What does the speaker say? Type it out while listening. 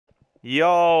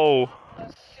Yo!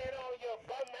 Shit on your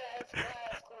bum ass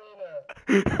grass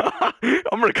cleaner.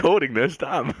 I'm recording this,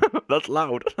 damn. That's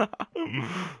loud. Fuck that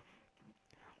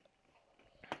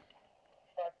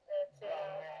bum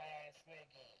ass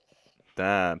niggas.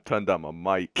 Damn, turned down my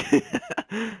mic.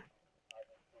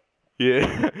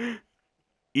 Yeah.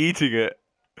 Eating it.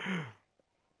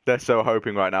 They're so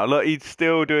hoping right now. Look, he's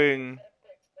still doing.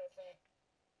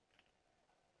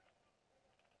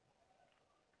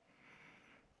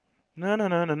 No, no,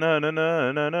 no, no, no, no,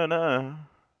 no, no, no, no.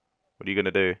 What are you gonna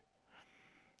do?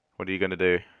 What are you gonna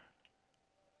do?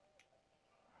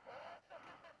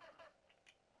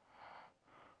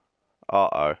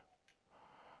 Uh-oh.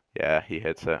 Yeah, he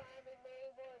hits it.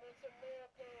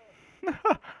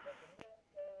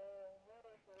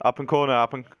 Up and corner,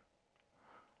 up and.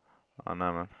 Oh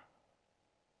no, man.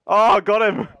 Oh, I got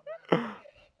him!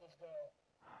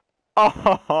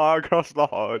 Oh, across the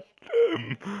whole.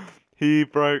 He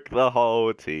broke the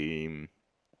whole team.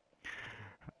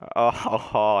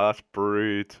 Oh, that's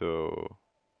brutal.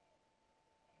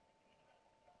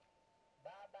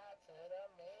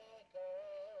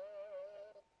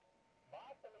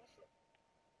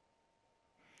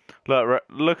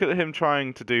 Look at him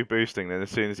trying to do boosting. Then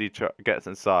as soon as he gets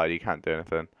inside, he can't do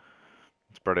anything.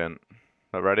 It's brilliant.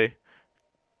 Look, ready?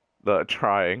 Look,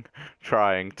 trying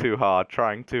too hard,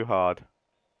 trying too hard.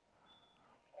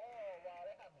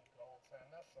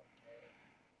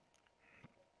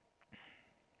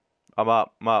 I'm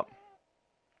up, I'm up.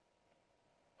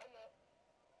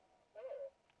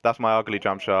 That's my ugly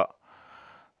jump shot.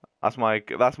 That's my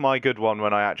good one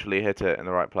when I actually hit it in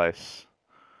the right place.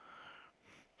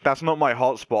 That's not my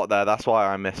hot spot there. That's why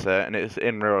I miss it, and it's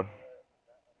in real.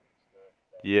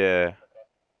 Yeah,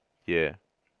 yeah.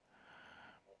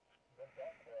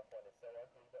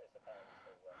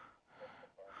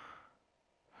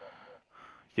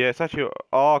 Yeah, it's actually.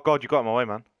 Oh God, you got in my way,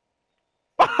 man.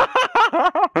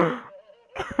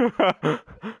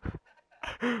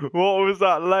 What was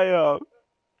that layup?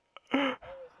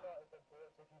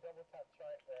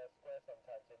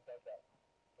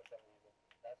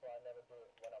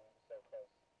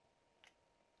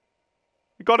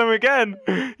 You got him again.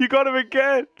 You got him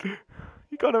again.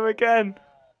 You got him again.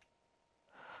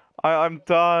 I'm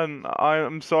done.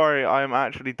 I'm sorry. I am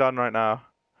actually done right now.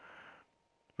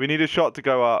 We need a shot to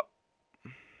go up.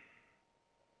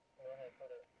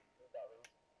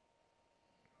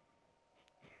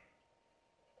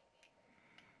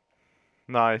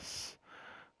 Nice.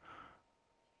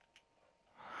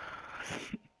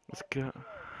 Let's go.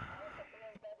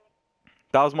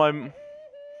 That was my.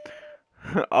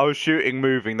 I was shooting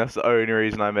moving. That's the only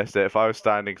reason I missed it. If I was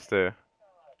standing still,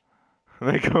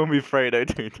 they call me Fredo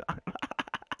 2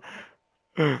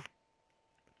 times.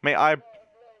 Mate,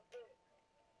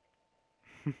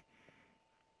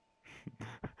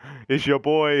 it's your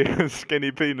boy,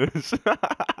 Skinny Penis.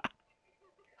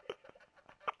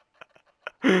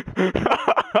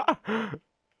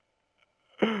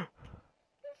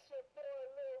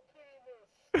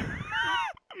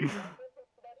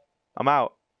 I'm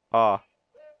out. Ah,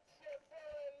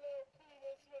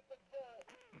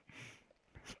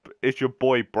 it's your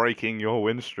boy breaking your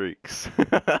win streaks.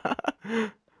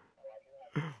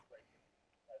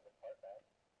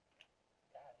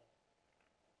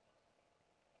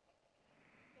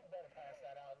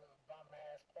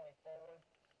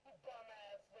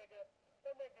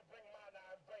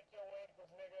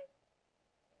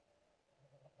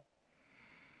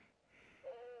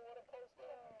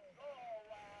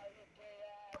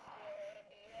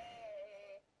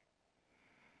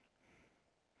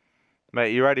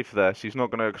 Mate, you ready for this? He's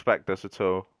not going to expect this at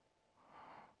all.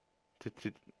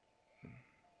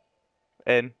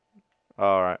 In.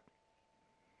 Alright.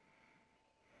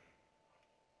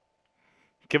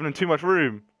 Giving him too much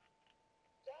room.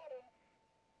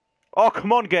 Oh,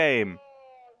 come on, game.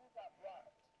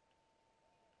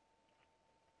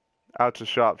 Out to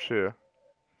sharpshooter.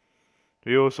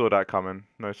 We all saw that coming.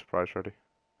 No surprise, ready.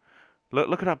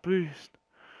 Look at that boost.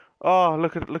 Oh,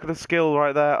 look at the skill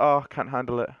right there. Oh, can't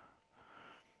handle it.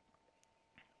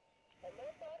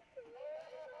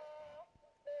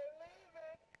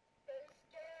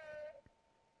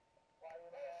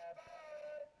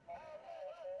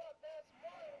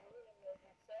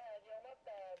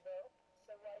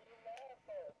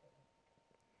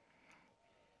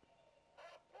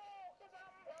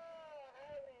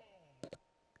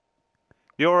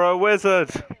 You're a wizard.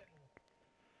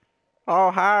 Oh,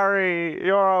 Harry,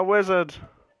 you're a wizard.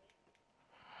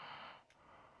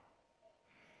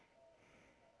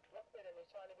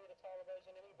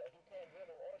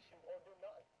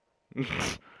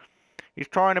 He's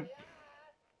trying to.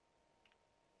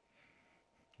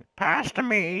 Pass to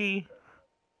me.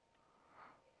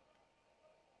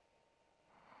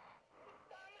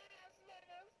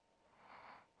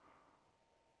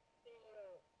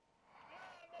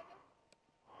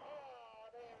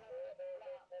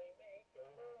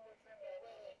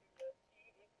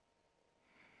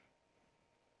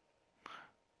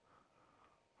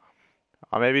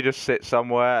 Or maybe just sit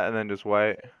somewhere and then just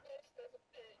wait.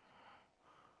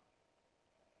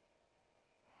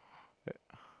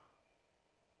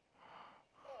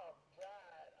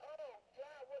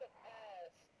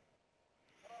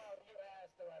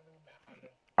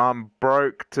 I'm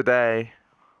broke today.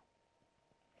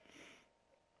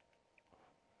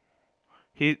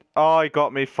 Oh, he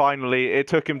got me finally. It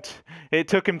took him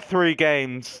 3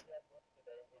 games.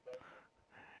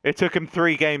 It took him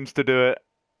 3 games to do it.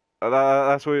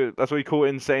 That's what we call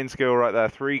insane skill right there.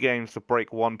 3 games to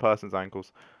break one person's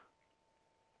ankles.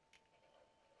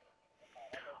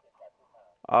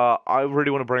 I really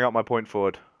want to bring up my point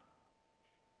forward.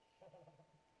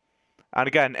 And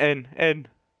again, in.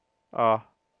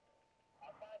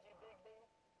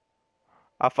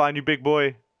 I find you, big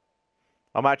boy.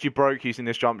 I'm actually broke using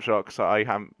this jump shot, so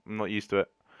I'm not used to it.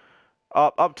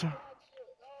 Up to.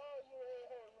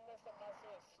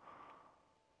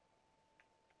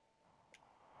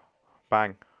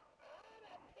 Bang.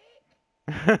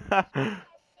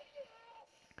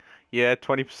 Yeah,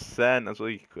 20%. That's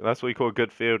what you call a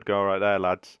good field goal right there,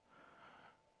 lads.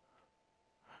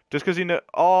 Just because you know.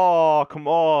 Oh, come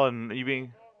on. You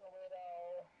being.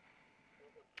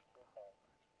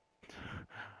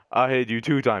 I hit you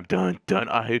 2 times. Dun dun.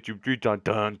 I hit you 3 times.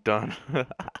 Dun dun.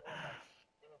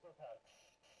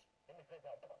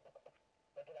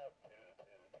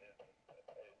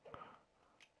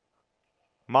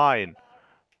 Mine,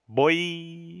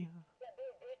 boy.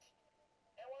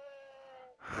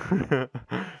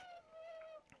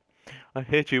 I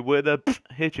hit you with a.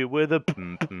 Hit you with a.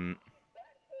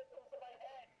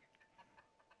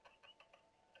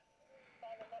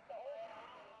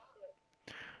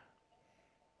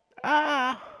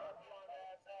 Ah.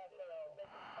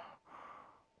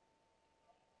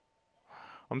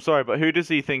 I'm sorry, but who does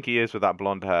he think he is with that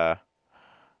blonde hair?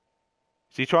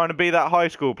 Is he trying to be that high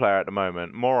school player at the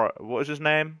moment? What is his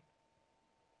name?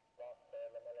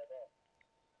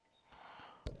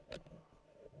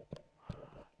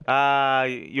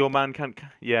 Your man can.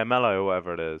 Yeah, Mello or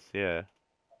whatever it is. Yeah.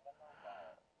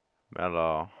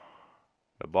 Mello.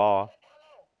 The ball.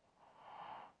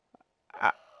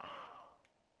 Ah.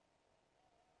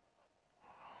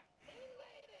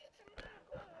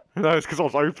 No, it's because I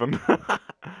was open.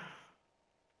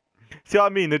 See what I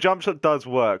mean? The jump shot does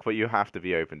work, but you have to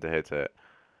be open to hit it.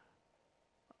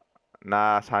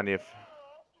 Nah, it's handy if...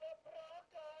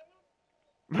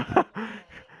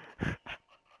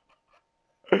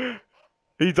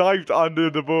 He dived under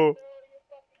the ball.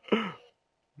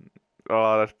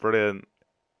 Oh, that's brilliant.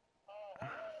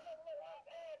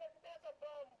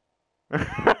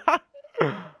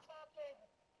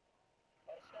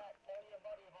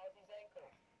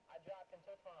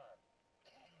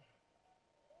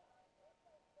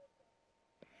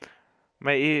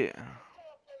 Mate, he...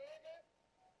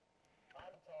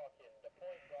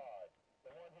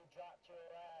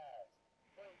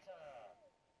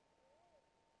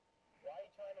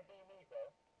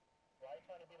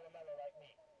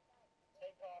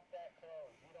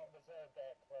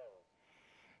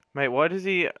 Mate, why does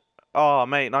he... Oh,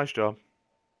 mate, nice job.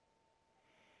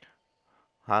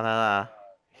 Ha, nah, nah.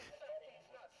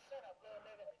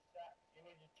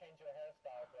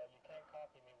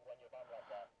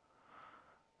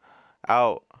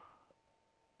 Out.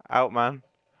 Out, man.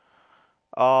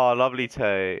 Oh, lovely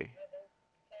Tay.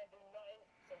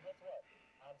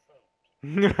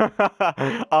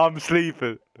 I'm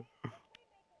sleeping.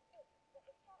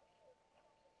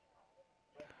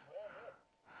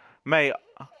 Mate.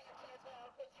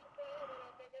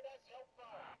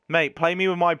 Mate, play me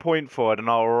with my point forward and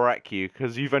I'll wreck you,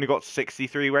 because you've only got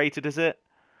 63 rated, is it?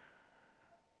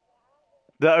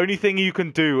 The only thing you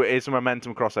can do is a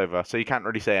momentum crossover, so you can't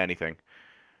really say anything.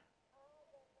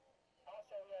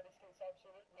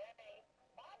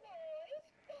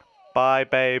 Bye,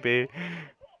 baby.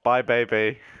 Bye,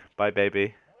 baby. Bye,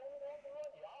 baby.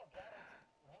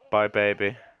 Bye,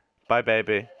 baby. Bye,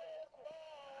 baby.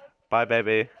 Bye,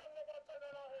 baby.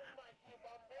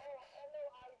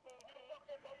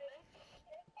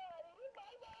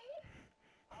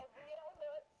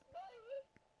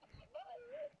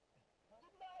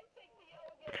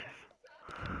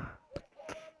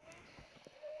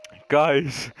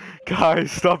 Guys,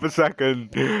 stop a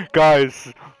second.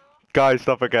 Guys,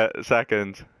 stop a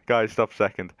second. Guys, stop a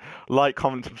second. Like,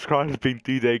 comment, subscribe. Has been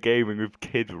D-Day Gaming with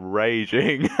Kid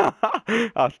Raging.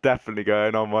 That's definitely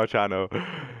going on my channel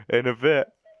in a bit.